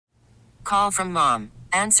Call from mom.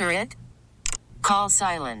 Answer it. Call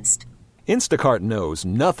silenced. Instacart knows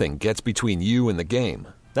nothing gets between you and the game.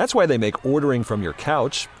 That's why they make ordering from your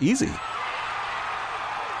couch easy.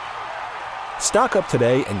 Stock up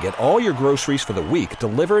today and get all your groceries for the week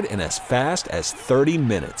delivered in as fast as 30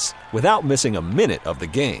 minutes without missing a minute of the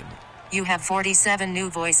game. You have 47 new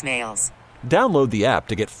voicemails. Download the app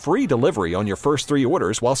to get free delivery on your first 3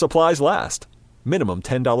 orders while supplies last. Minimum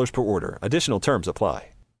 $10 per order. Additional terms apply.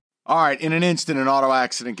 All right, in an instant, an auto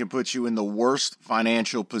accident can put you in the worst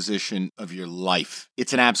financial position of your life.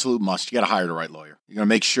 It's an absolute must. You got to hire the right lawyer. You're going to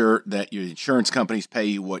make sure that your insurance companies pay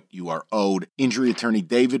you what you are owed. Injury attorney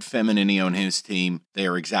David Feminini and his team, they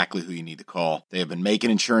are exactly who you need to call. They have been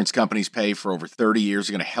making insurance companies pay for over 30 years.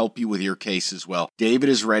 They're going to help you with your case as well. David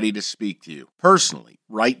is ready to speak to you personally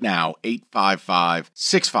right now,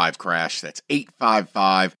 855-65-CRASH. That's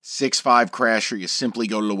 855-65-CRASH, or you simply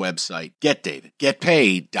go to the website,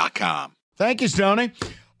 getdavidgetpaid.com. Thank you, Stoney.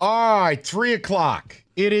 All right, 3 o'clock.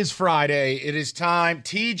 It is Friday. It is time.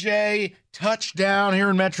 TJ touchdown here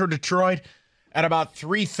in Metro Detroit at about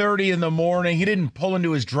 3:30 in the morning. He didn't pull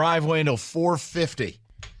into his driveway until 4:50,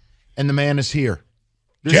 and the man is here.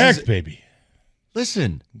 Jack, baby.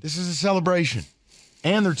 Listen, this is a celebration,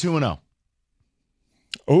 and they're 2-0.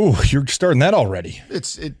 Oh, you're starting that already.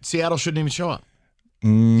 Seattle shouldn't even show up.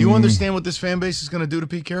 You understand what this fan base is going to do to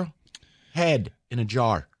Pete Carroll? Head in a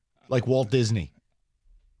jar, like Walt Disney.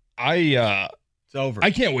 It's over.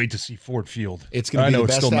 I can't wait to see Ford Field. It's going to be the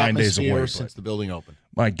best still 9 days atmosphere away since the building opened.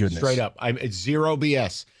 My goodness, straight up, it's zero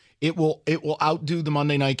BS. It will outdo the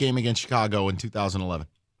Monday night game against Chicago in 2011,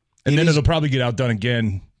 and then it'll probably get outdone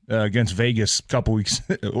again against Vegas a couple weeks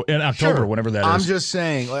in October, sure. whenever that is. I'm just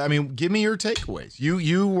saying. I mean, give me your takeaways.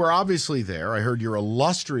 You were obviously there. I heard your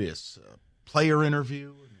illustrious player interview.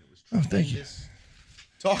 It was tremendous. Thank you.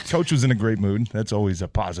 Coach was in a great mood. That's always a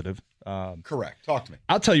positive. Correct. Talk to me.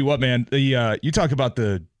 I'll tell you what, man. You talk about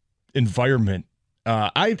the environment.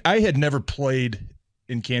 I had never played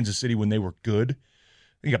in Kansas City when they were good. I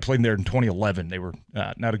think I played there in 2011. They were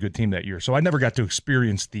not a good team that year, so I never got to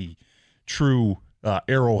experience the true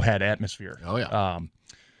Arrowhead atmosphere. Oh yeah.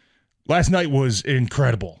 Last night was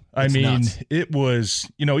incredible. It's nuts. It was,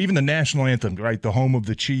 even the national anthem, right? The home of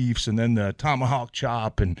the Chiefs, and then the tomahawk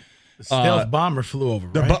chop, and the stealth bomber flew over.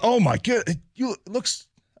 Right? Oh my god!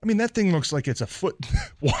 That thing looks like it's a foot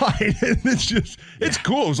wide, and it's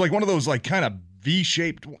cool. It was like one of those kind of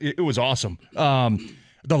V-shaped. It was awesome.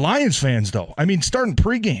 The Lions fans, though, starting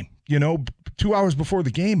pregame, 2 hours before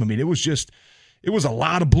the game. It was a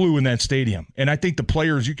lot of blue in that stadium. And I think the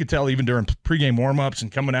players, you could tell even during pregame warmups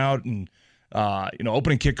and coming out and,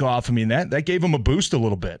 opening kickoff, that gave them a boost a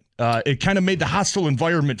little bit. It kind of made the hostile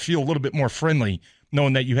environment feel a little bit more friendly,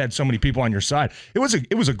 knowing that you had so many people on your side. It was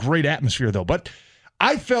a great atmosphere, though. But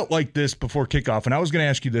I felt like this before kickoff, and I was going to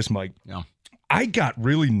ask you this, Mike. Yeah. I got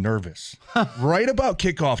really nervous right about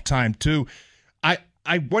kickoff time, too.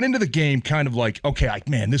 I went into the game kind of like, okay,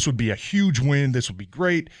 man, this would be a huge win. This would be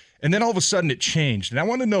great. And then all of a sudden it changed. And I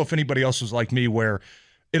want to know if anybody else was like me, where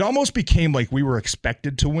it almost became like we were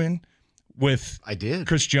expected to win with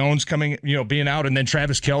Chris Jones coming, being out, and then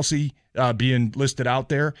Travis Kelce being listed out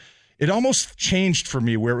there. It almost changed for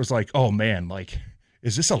me where it was like, oh, man,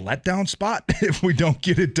 is this a letdown spot if we don't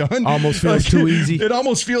get it done? Almost feels too easy. It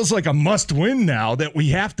almost feels like a must-win now that we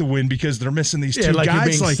have to win because they're missing these two like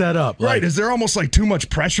guys. You're being set up. Right. Is there almost too much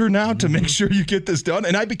pressure now to make sure you get this done?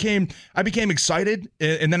 And I became excited,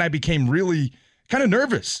 and then I became really kind of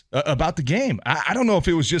nervous about the game. I don't know if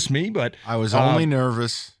it was just me, but I was only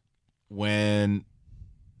nervous when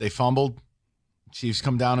they fumbled. Chiefs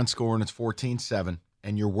come down and score, and it's 14-7,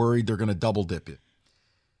 and you're worried they're going to double dip you.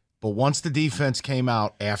 But once the defense came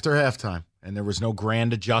out after halftime and there was no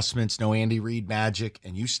grand adjustments, no Andy Reid magic,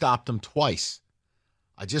 and you stopped them twice,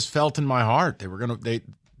 I just felt in my heart they're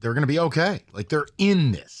gonna be okay. They're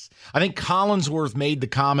in this. I think Collinsworth made the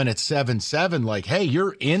comment at 7-7, hey,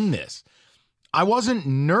 you're in this. I wasn't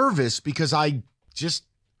nervous because I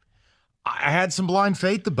had some blind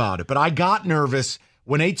faith about it, but I got nervous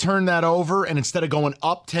when they turned that over, and instead of going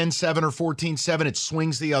up 10-7 or 14-7, it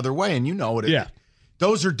swings the other way, and you know it. Yeah.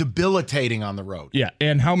 Those are debilitating on the road. Yeah,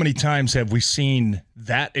 and how many times have we seen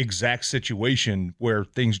that exact situation where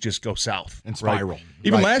things just go south? And spiral. Right?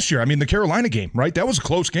 Even last year, the Carolina game, right? That was a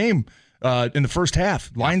close game in the first half.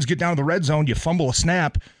 Lions get down to the red zone, you fumble a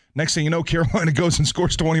snap. Next thing you know, Carolina goes and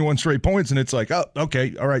scores 21 straight points, and it's like, oh,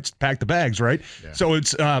 okay, all right, pack the bags, right? Yeah. So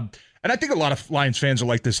it's and I think a lot of Lions fans are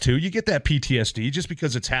like this too. You get that PTSD just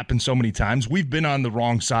because it's happened so many times. We've been on the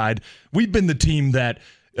wrong side. We've been the team that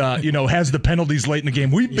has the penalties late in the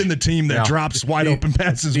game. We've been the team that drops wide open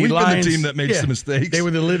passes. We've been the team that makes the mistakes. They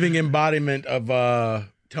were the living embodiment of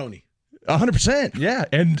Tony. 100%. Yeah.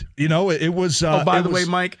 And, it was. By the way,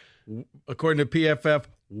 Mike, according to PFF,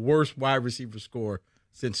 worst wide receiver score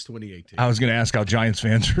since 2018. I was going to ask how Giants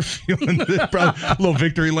fans are feeling. Probably a little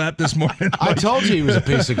victory lap this morning. I told you he was a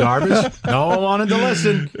piece of garbage. No one wanted to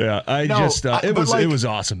listen. Yeah, it was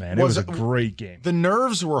awesome, man. It was a great game. The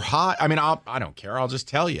nerves were high. I mean, I don't care. I'll just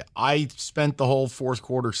tell you. I spent the whole fourth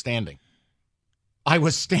quarter standing. I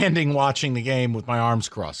was standing watching the game with my arms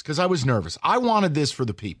crossed because I was nervous. I wanted this for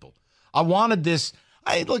the people. I wanted this.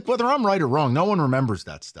 Look, whether I'm right or wrong, no one remembers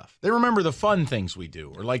that stuff. They remember the fun things we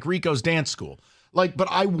do, or like Rico's dance school.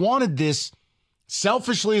 But I wanted this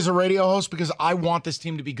selfishly as a radio host because I want this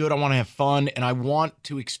team to be good. I want to have fun, and I want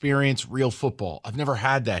to experience real football. I've never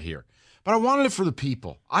had that here. But I wanted it for the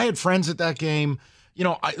people. I had friends at that game.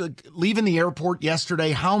 Leaving the airport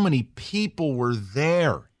yesterday, how many people were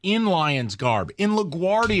there in Lions garb, in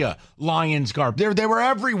LaGuardia Lions garb? They were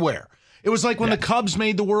everywhere. It was like when the Cubs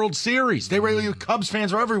made the World Series. Cubs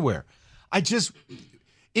fans were everywhere.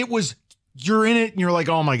 You're in it and you're like,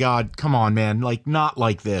 oh my God, come on, man. Like, not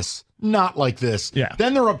like this. Not like this. Yeah.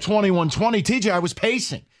 Then they're up 21-20. TJ, I was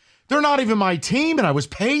pacing. They're not even my team, and I was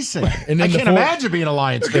pacing. And I can't imagine being a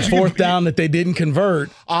Lions fan. The fourth down that they didn't convert.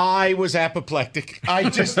 I was apoplectic. I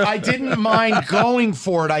didn't mind going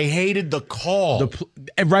for it. I hated the call.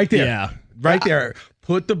 Right there. Yeah. Right there.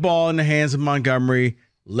 Put the ball in the hands of Montgomery.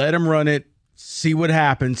 Let him run it. See what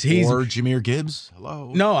happens. Or Jahmyr Gibbs.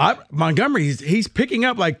 Hello. No, Montgomery. He's picking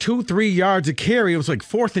up like 2-3 yards a carry. It was like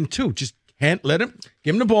 4th and 2. Just give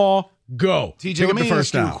him the ball. Go. TJ, let me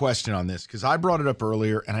ask you a question on this because I brought it up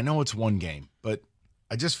earlier, and I know it's one game, but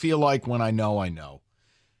I just feel like when I know.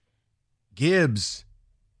 Gibbs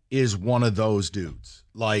is one of those dudes.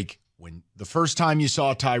 Like when the first time you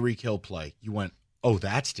saw Tyreek Hill play, you went, "Oh,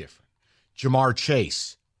 that's different." Jamar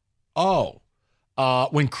Chase.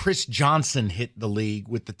 When Chris Johnson hit the league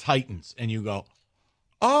with the Titans, and you go,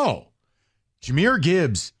 oh, Jahmyr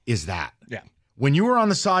Gibbs is that. Yeah. When you were on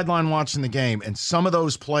the sideline watching the game and some of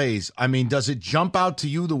those plays, I mean, does it jump out to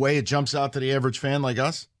you the way it jumps out to the average fan like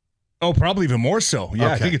us? Oh, probably even more so. Yeah,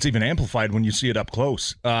 okay. I think it's even amplified when you see it up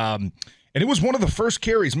close. And it was one of the first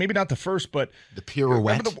carries, maybe not the first, but the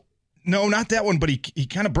pirouette. No, not that one, but he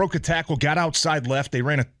kind of broke a tackle, got outside left. They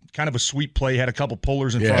ran a kind of a sweep play, had a couple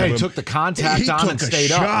pullers in front of him. He took the contact on and stayed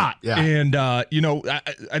shot. Up. Yeah. And, I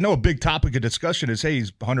know a big topic of discussion is, hey,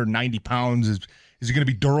 he's 190 pounds. Is he going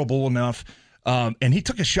to be durable enough? And he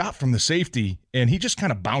took a shot from the safety, and he just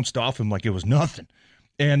kind of bounced off him like it was nothing.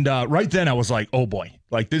 And right then I was like, oh, boy,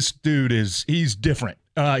 like this dude he's different.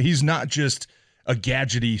 He's not just a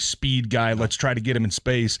gadgety speed guy. Let's try to get him in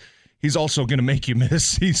space. He's also going to make you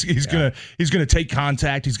miss. He's going to take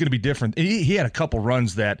contact. He's going to be different. He had a couple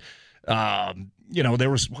runs that, there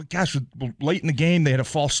was, late in the game, they had a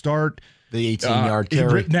false start. The 18-yard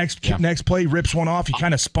carry. Next play, rips one off. He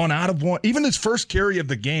kind of spun out of one. Even his first carry of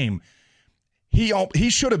the game, he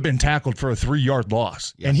should have been tackled for a 3-yard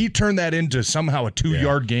loss. Yes. And he turned that into somehow a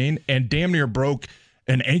 2-yard gain and damn near broke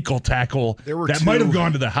an ankle tackle that might have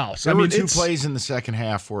gone to the house. There were two plays in the second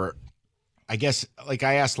half where I guess, like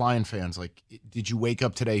I asked Lion fans, like, did you wake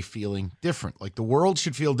up today feeling different? Like the world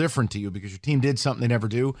should feel different to you because your team did something they never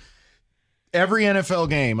do. Every NFL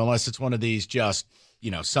game, unless it's one of these just,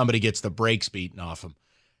 somebody gets the brakes beaten off them,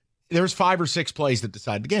 there's 5 or 6 plays that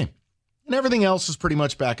decide the game. And everything else is pretty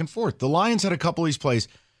much back and forth. The Lions had a couple of these plays.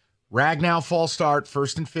 Ragnow false start,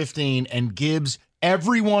 1st and 15, and Gibbs,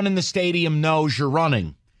 everyone in the stadium knows you're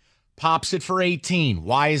running. Pops it for 18.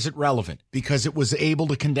 Why is it relevant? Because it was able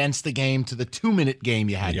to condense the game to the 2-minute game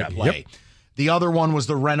you had to play. Yep. The other one was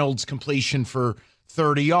the Reynolds completion for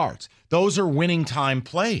 30 yards. Those are winning time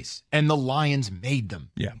plays, and the Lions made them.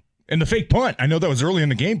 Yeah. And the fake punt, I know that was early in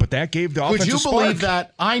the game, but that gave the offense a spark. Would you believe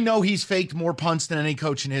that? I know he's faked more punts than any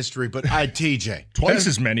coach in history, but TJ. Twice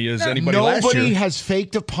as many as anybody last year. Nobody has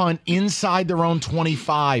faked a punt inside their own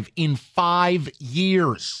 25 in 5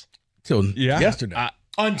 years. Till yesterday.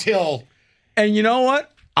 And you know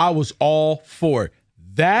what? I was all for it.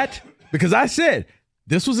 That, because I said,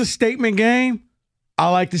 this was a statement game. I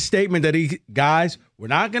like the statement that guys, we're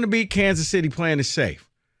not going to beat Kansas City playing it safe.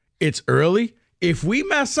 It's early. If we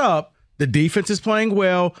mess up, the defense is playing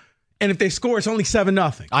well, and if they score, it's only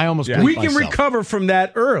 7-0. I almost we can recover from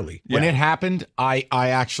that early. When it happened, I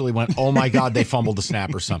actually went, oh my God, they fumbled the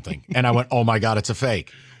snap or something. And I went, oh my God, it's a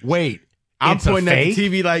fake. Wait, I'm pointing at the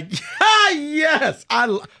TV like, yes,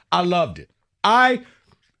 I loved it.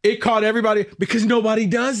 It caught everybody because nobody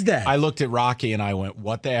does that. I looked at Rocky and I went,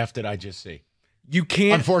 what the F did I just see? You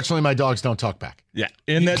can't. Unfortunately, my dogs don't talk back. Yeah,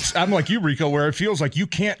 and I'm like you, Rico, where it feels like you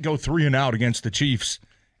can't go 3 and out against the Chiefs.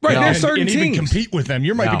 Right, there's certain and teams. even compete with them.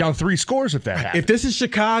 You might be down 3 scores if that happens. If this is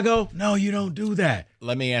Chicago, no, you don't do that.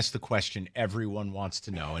 Let me ask the question everyone wants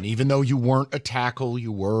to know. And even though you weren't a tackle,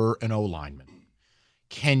 you were an O-lineman.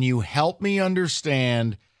 Can you help me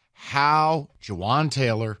understand how Jawan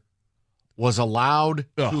Taylor was allowed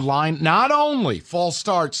to line, not only false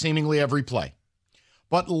start seemingly every play,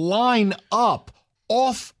 but line up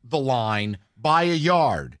off the line by a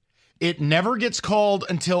yard? It never gets called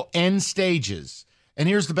until end stages. And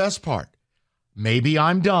here's the best part. Maybe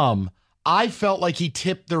I'm dumb. I felt like he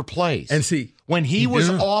tipped their plays. And see, when he was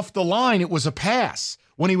off the line, it was a pass.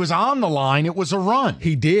 When he was on the line, it was a run.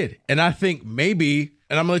 He did. And I think maybe,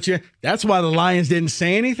 and I'm going to let you, that's why the Lions didn't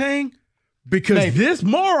say anything. Because this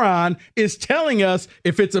moron is telling us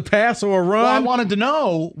if it's a pass or a run. Well, I wanted to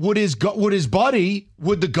know, would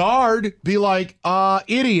the guard be like,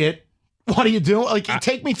 idiot, what are you doing? Like,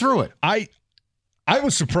 take me through it. I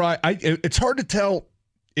was surprised. It's hard to tell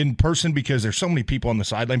in person because there's so many people on the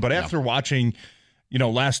sideline. But after watching,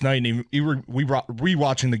 last night and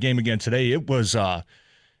rewatching the game again today, it was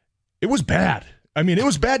bad. I mean, it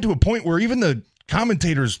was bad to a point where even the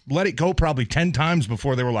commentators let it go probably 10 times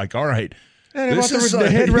before they were like, all right. And this is the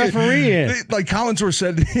head referee in. Like Collinsworth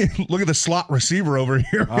said, look at the slot receiver over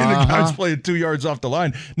here. And the guy's playing 2 yards off the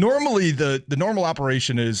line. Normally, the normal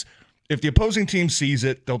operation is if the opposing team sees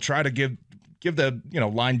it, they'll try to give the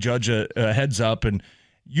line judge a heads up, and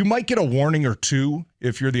you might get a warning or 2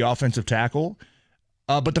 if you're the offensive tackle.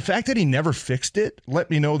 But the fact that he never fixed it let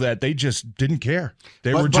me know that they just didn't care.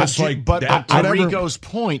 They were just like, but to Rico's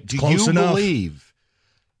point, do you believe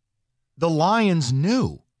the Lions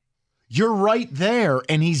knew? You're right there,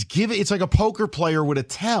 and it's like a poker player with a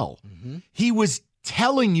tell. Mm-hmm. He was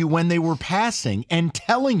telling you when they were passing and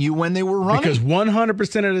telling you when they were running. Because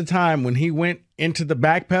 100% of the time when he went into the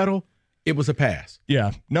back pedal, it was a pass.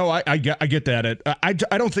 Yeah. No, I get that. I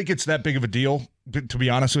don't think it's that big of a deal, to be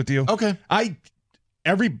honest with you. Okay.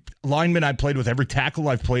 Every lineman I played with, every tackle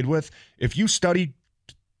I've played with, if you study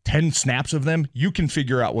 10 snaps of them, you can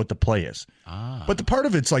figure out what the play is. But the part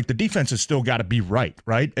of it's like the defense has still got to be right?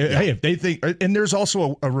 Yeah. Hey, if they think, and there's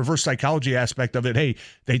also a reverse psychology aspect of it. Hey,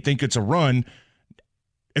 they think it's a run.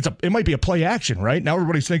 It might be a play action, right? Now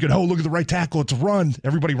everybody's thinking, oh, look at the right tackle. It's a run.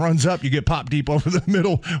 Everybody runs up. You get popped deep over the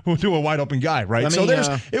middle to a wide open guy, right?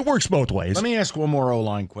 It works both ways. Let me ask one more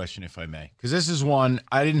O-line question, if I may, because this is one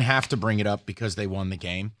I didn't have to bring it up because they won the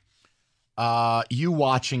game. You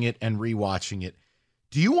watching it and rewatching it,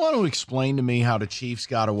 do you want to explain to me how the Chiefs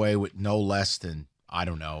got away with no less than,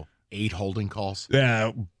 8 holding calls?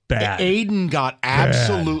 Yeah, bad. Aiden got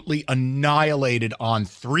absolutely annihilated on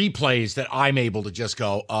 3 plays that I'm able to just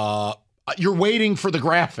go, you're waiting for the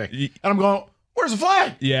graphic. And I'm going, where's the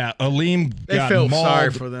flag? Yeah, Aleem they got felt mauled.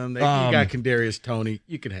 sorry for them. You got Kadarius Toney.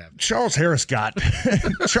 You could have him. Charles Harris got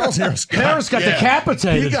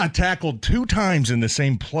decapitated. He got tackled 2 times in the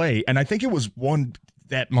same play, and I think it was one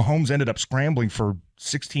that Mahomes ended up scrambling for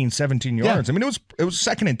 16, 17 yards. Yeah. I mean, it was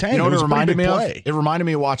 2nd and 10. You know what it reminded me of? It reminded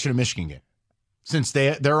me of watching a Michigan game. Since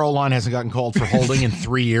their O-line hasn't gotten called for holding in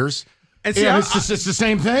 3 years. And see, it's the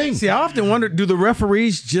same thing. See, I often wonder, do the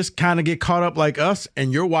referees just kind of get caught up like us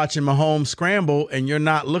and you're watching Mahomes scramble and you're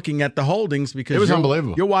not looking at the holdings because it was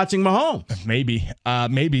unbelievable. You're watching Mahomes. Maybe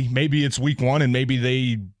it's week 1 and maybe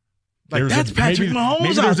they that's Patrick Mahomes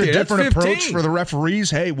maybe out there's a there. different That's approach for the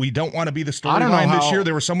referees. Hey, we don't want to be the storyline this year.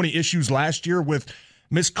 There were so many issues last year with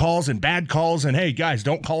missed calls and bad calls, and hey, guys,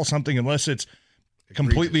 don't call something unless it's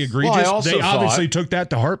completely egregious. Well, they obviously took that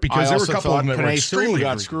to heart because there were a couple of them that were extremely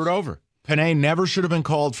got screwed over. Penei never should have been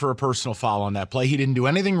called for a personal foul on that play. He didn't do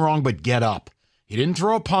anything wrong but get up. He didn't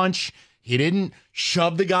throw a punch. He didn't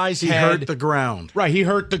shove the guy's head. He hurt the ground. Right, he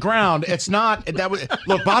hurt the ground. It's not that was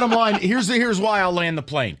look, bottom line, here's why I'll land the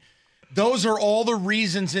plane. Those are all the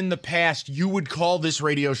reasons in the past you would call this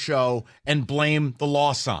radio show and blame the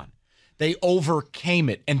loss on. They overcame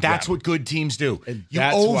it, and that's what good teams do. You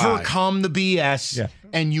overcome the BS,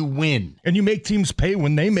 and you win. And you make teams pay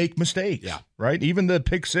when they make mistakes, yeah. Right? Even the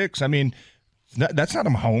pick 6, I mean, that's not a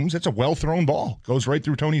Mahomes. That's a well-thrown ball. Goes right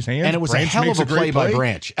through Tony's hands. And it was a hell of a play by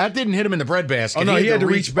Branch. That didn't hit him in the breadbasket. Oh, no, he had to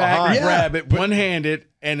reach back and grab it one-handed,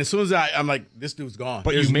 and as soon as I'm like, this dude's gone.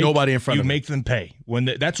 But there's nobody in front of him. You make them pay.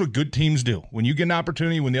 That's what good teams do. When you get an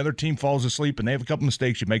opportunity, when the other team falls asleep and they have a couple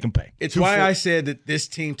mistakes, you make them pay. It's why I said that this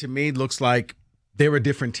team, to me, looks like they're a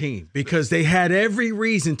different team because they had every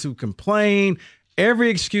reason to complain. Every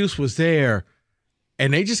excuse was there,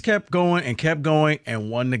 and they just kept going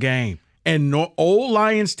and won the game. And old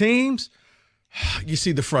Lions teams, You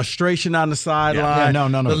see the frustration on the sideline. Yeah,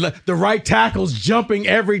 no. The right tackle's jumping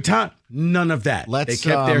every time. None of that. They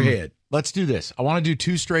kept their head. Let's do this. I want to do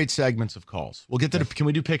 2 straight segments of calls. We'll get to can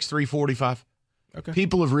we do picks 345? Okay.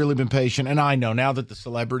 People have really been patient, and I know now that the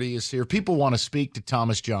celebrity is here, people want to speak to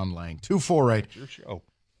Thomas John Lang. 248. Your show.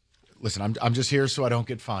 Listen, I'm just here so I don't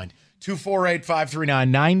get fined.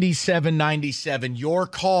 248-539-9797. Your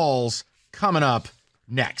calls coming up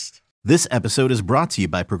next. This episode is brought to you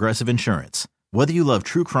by Progressive Insurance. Whether you love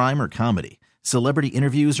true crime or comedy, celebrity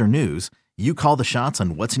interviews or news, you call the shots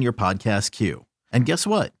on what's in your podcast queue. And guess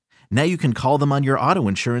what? Now you can call them on your auto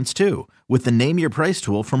insurance too with the Name Your Price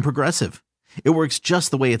tool from Progressive. It works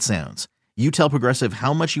just the way it sounds. You tell Progressive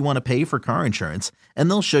how much you want to pay for car insurance, and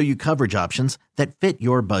they'll show you coverage options that fit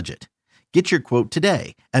your budget. Get your quote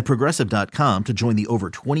today at Progressive.com to join the over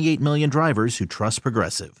 28 million drivers who trust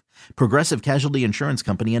Progressive. Progressive Casualty Insurance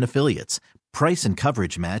Company and Affiliates. Price and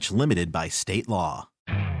coverage match limited by state law.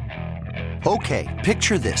 Okay,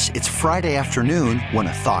 picture this. It's Friday afternoon when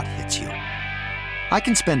a thought hits you. I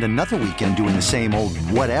can spend another weekend doing the same old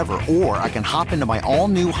whatever, or I can hop into my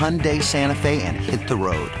all-new Hyundai Santa Fe and hit the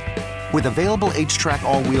road. With available H-Track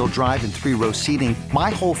all-wheel drive and 3-row seating, my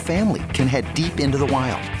whole family can head deep into the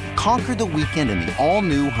wild. Conquer the weekend in the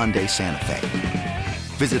all-new Hyundai Santa Fe.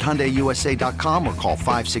 Visit HyundaiUSA.com or call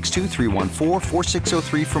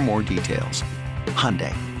 562-314-4603 for more details.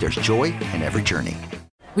 Hyundai, there's joy in every journey.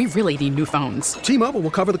 We really need new phones. T-Mobile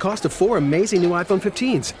will cover the cost of 4 amazing new iPhone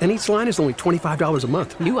 15s, and each line is only $25 a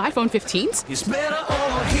month. New iPhone 15s? It's better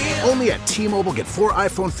over here. Only at T-Mobile, get 4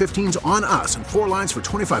 iPhone 15s on us and 4 lines for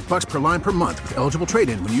 $25 per line per month with eligible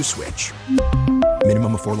trade-in when you switch.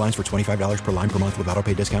 Minimum of 4 lines for $25 per line per month with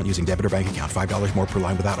autopay discount using debit or bank account. $5 more per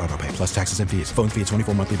line without autopay, plus taxes and fees. Phone fee at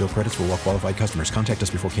 24 monthly bill credits for well-qualified customers. Contact us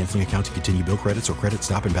before canceling account to continue bill credits or credit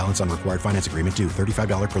stop and balance on required finance agreement due.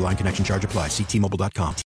 $35 per line connection charge applies. See T-Mobile.com.